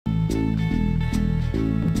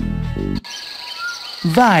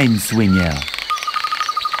Vine Swinger.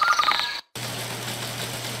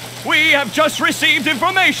 We have just received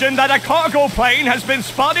information that a cargo plane has been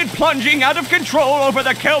spotted plunging out of control over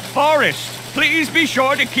the Kelp Forest. Please be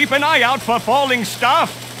sure to keep an eye out for falling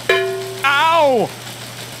stuff. Ow!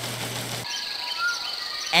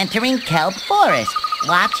 Entering Kelp Forest.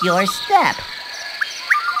 Watch your step.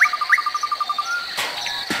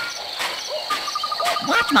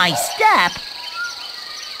 Watch my step?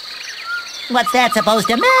 What's that supposed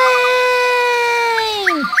to mean?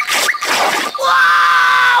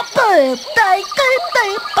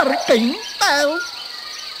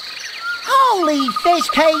 Holy fish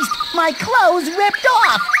paste! My clothes ripped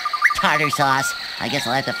off! Tartar sauce. I guess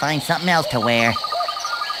I'll have to find something else to wear.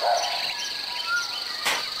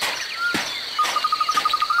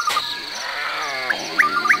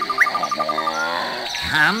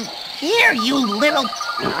 Come here, you little...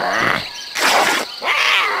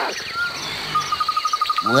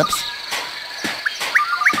 Whoops.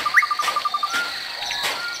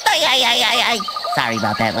 Ay. Sorry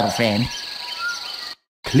about that, little friend.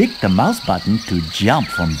 Click the mouse button to jump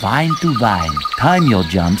from vine to vine. Time your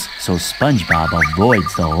jumps so SpongeBob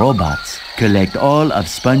avoids the robots. Collect all of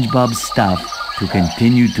SpongeBob's stuff to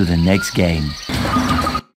continue to the next game.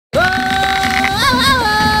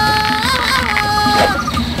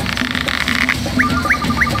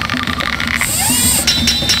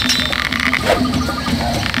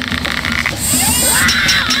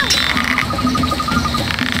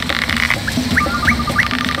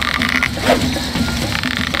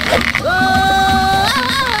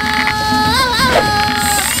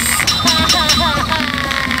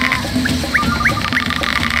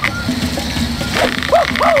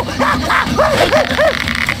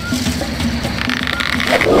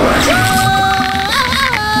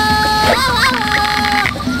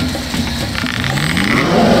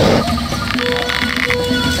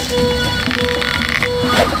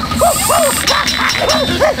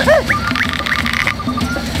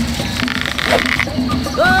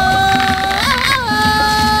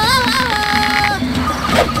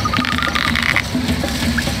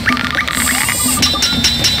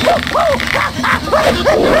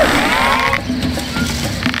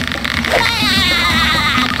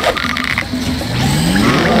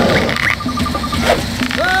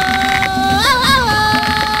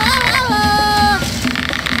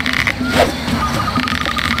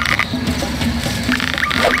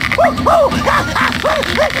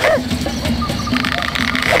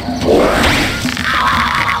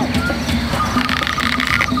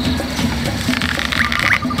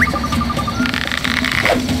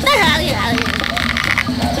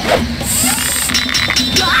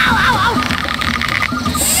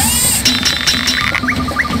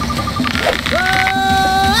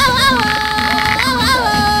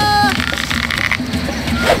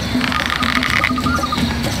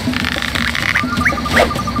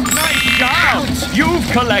 You've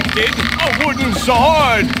collected a wooden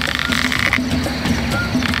sword!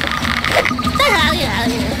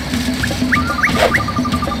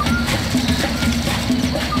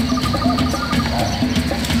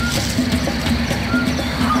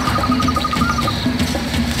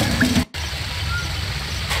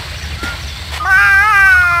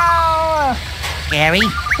 Gary,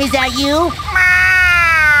 is that you?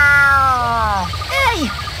 Hey,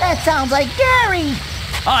 that sounds like Gary!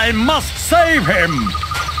 I must save him!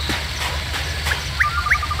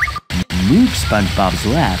 Move SpongeBob's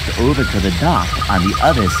raft over to the dock on the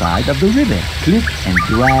other side of the river. Click and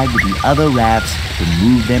drag the other rafts to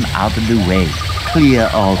move them out of the way.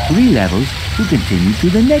 Clear all 3 levels to continue to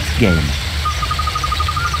the next game.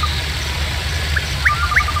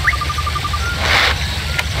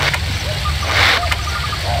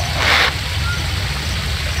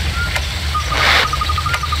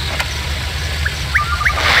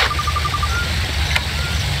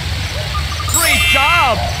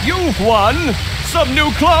 You've won some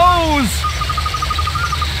new clothes!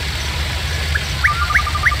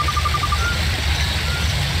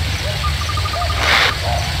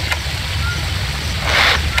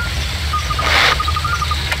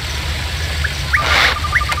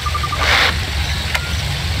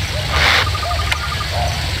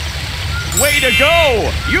 Way to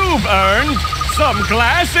go! You've earned some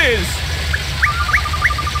glasses!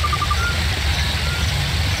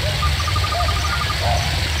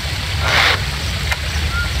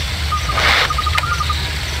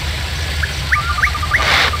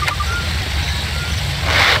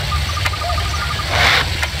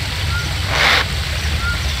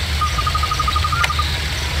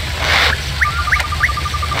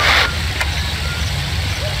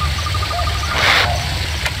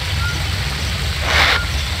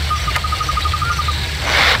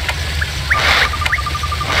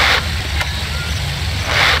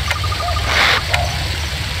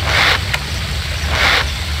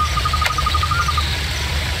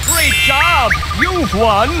 job! You've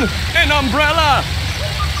won an umbrella!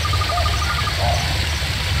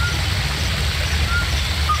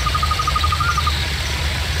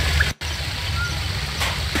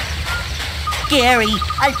 Gary,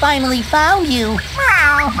 I finally found you.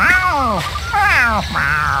 Meow, meow, meow,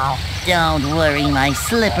 meow. Don't worry, my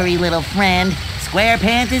slippery little friend.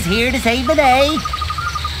 SquarePants is here to save the day.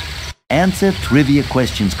 Answer trivia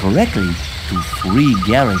questions correctly to free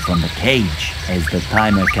Gary from the cage. As the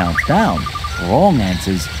timer counts down, wrong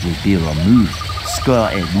answers will be removed. Score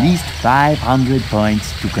at least 500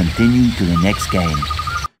 points to continue to the next game.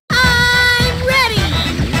 I'm ready!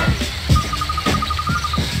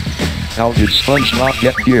 How did SpongeBob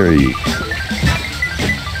get Gary?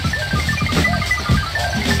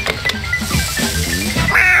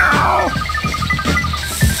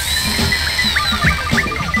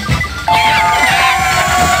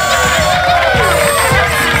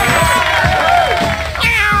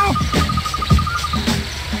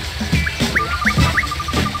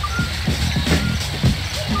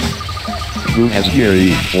 Who has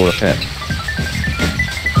Gary for a pet?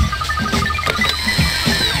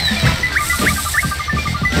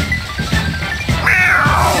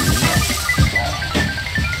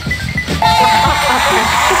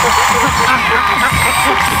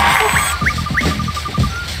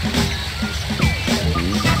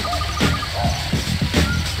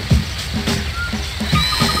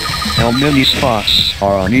 How many spots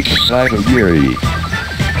are on each side of Gary?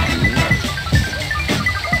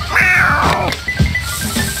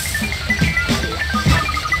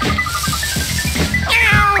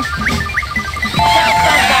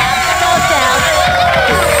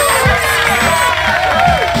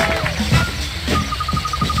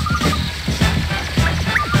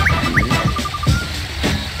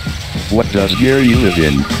 What does Gary live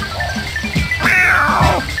in?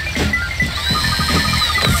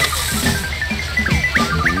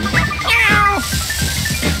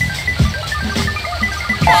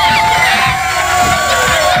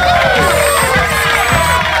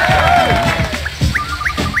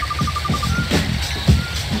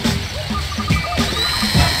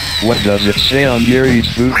 What does it say on Gary's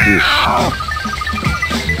food dish?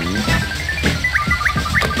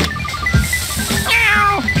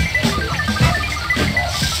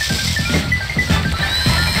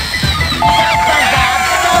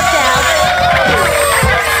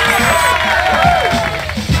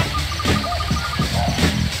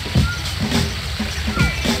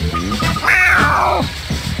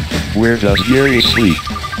 Where does Gary sleep?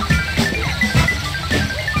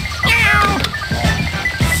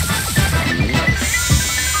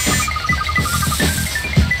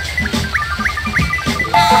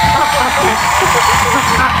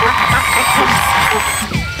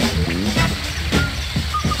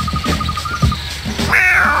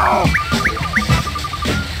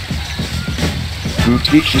 Who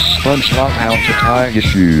teaches SpongeBob how to tie his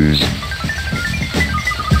shoes?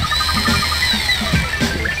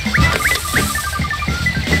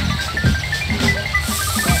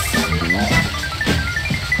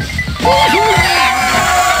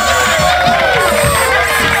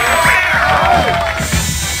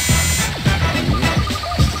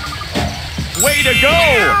 Way to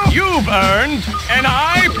go! You've earned an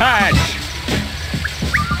eye patch!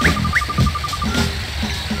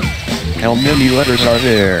 How many letters are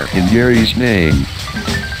there in Gary's name?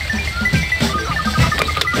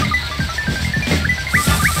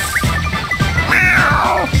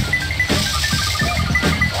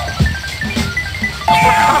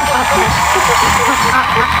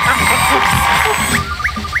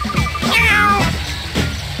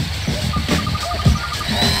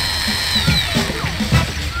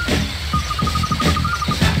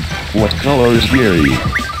 What color is Gary?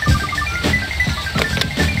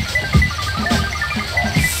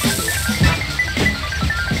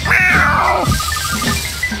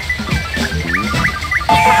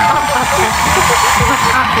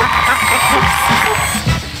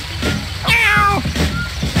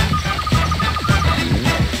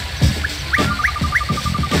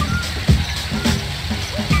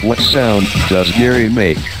 What sound does Gary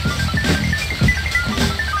make?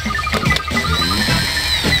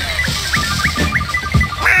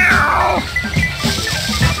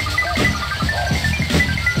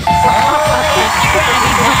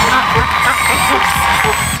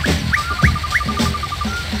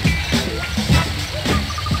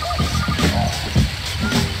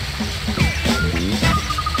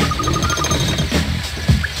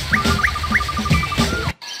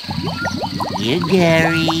 Here,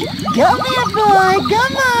 Gary. Come here, boy.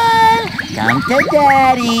 Come on. Come to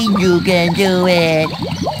Daddy. You can do it.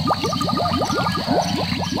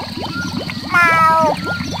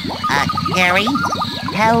 Gary?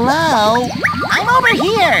 Hello? I'm over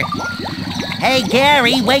here! Hey,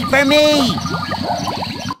 Gary, wait for me!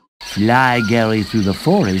 Fly Gary through the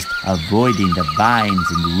forest, avoiding the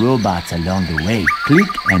vines and robots along the way. Click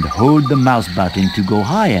and hold the mouse button to go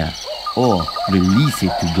higher, or release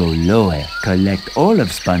it to go lower. Collect all of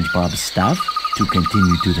SpongeBob's stuff to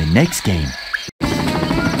continue to the next game.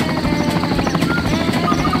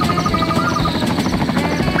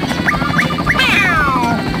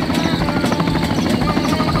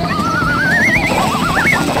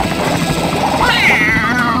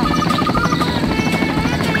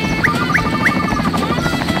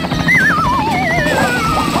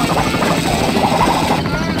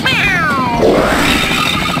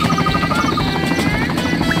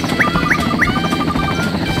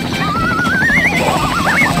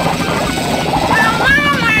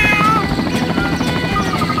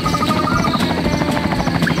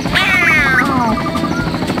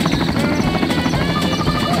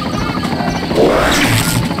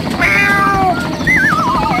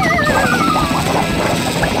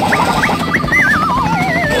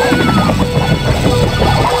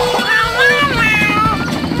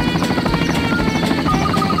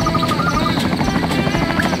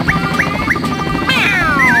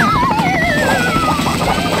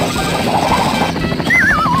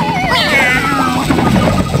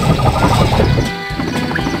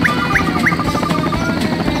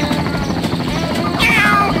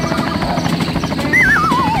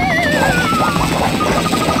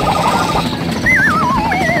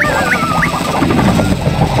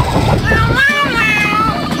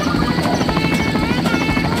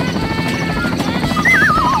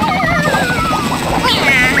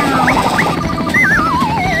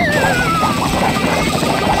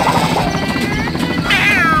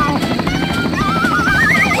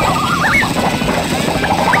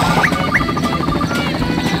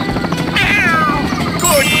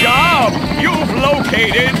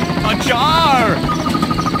 located a jar!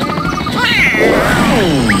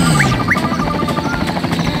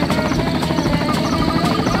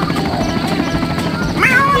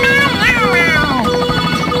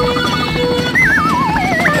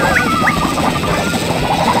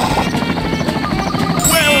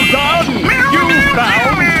 Well done! You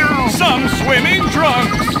found some swimming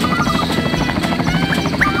trunks!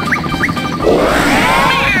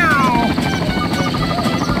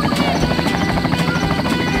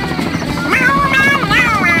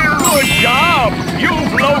 Good job!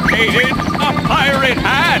 You've located a pirate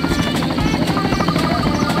hat!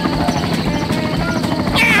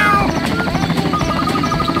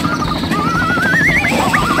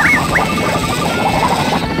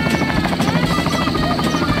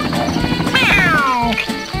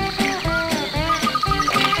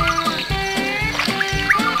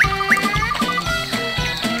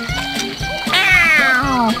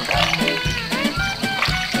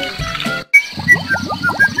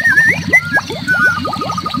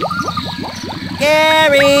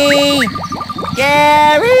 Gary!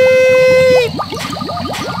 Gary!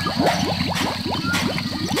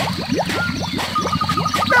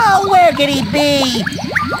 Oh, where could he be?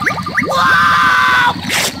 Whoa!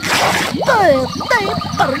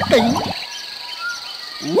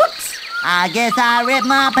 Whoops! I guess I ripped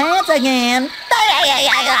my pants again.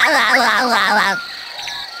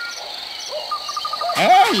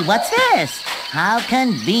 Hey, what's this? How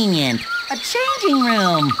convenient. A changing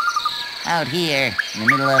room. Out here, in the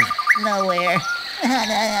middle of nowhere.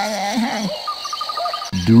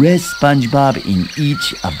 Dress SpongeBob in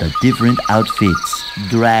each of the different outfits.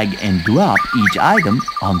 Drag and drop each item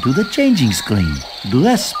onto the changing screen.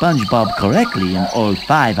 Dress SpongeBob correctly in all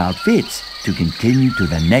 5 outfits to continue to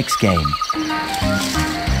the next game.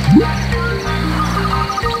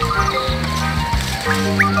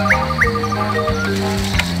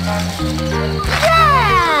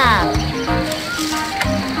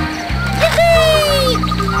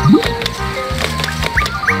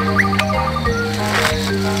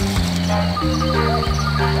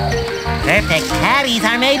 Perfect patties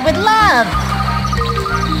are made with love.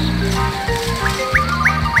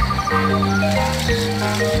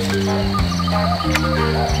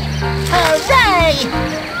 Hooray!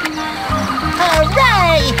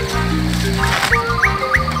 Hooray!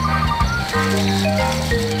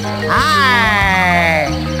 Arr!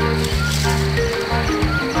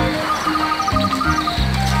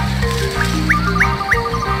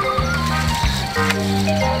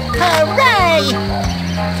 Hooray!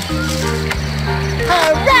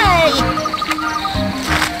 Hooray!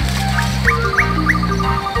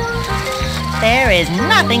 There is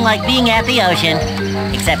nothing like being at the ocean,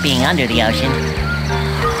 except being under the ocean.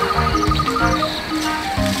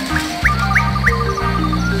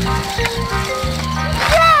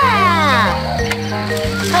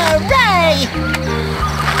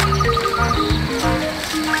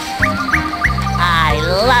 I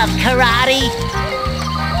love karate.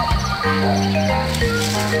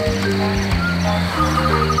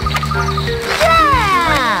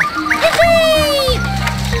 Yeah! Yippee!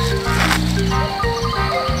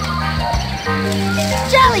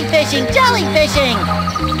 Jellyfishing, jellyfishing!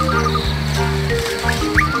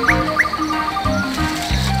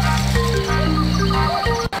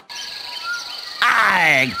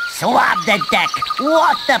 Arg! Swab the deck,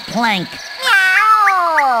 walk the plank.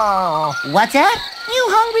 Meow! What's that? You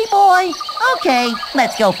hungry boy? Okay,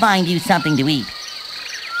 let's go find you something to eat.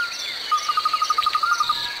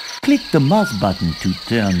 Click the mouse button to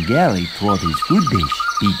turn Gary toward his food dish.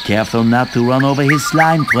 Be careful not to run over his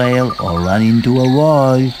slime trail or run into a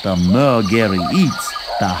wall. The more Gary eats,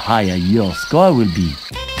 the higher your score will be.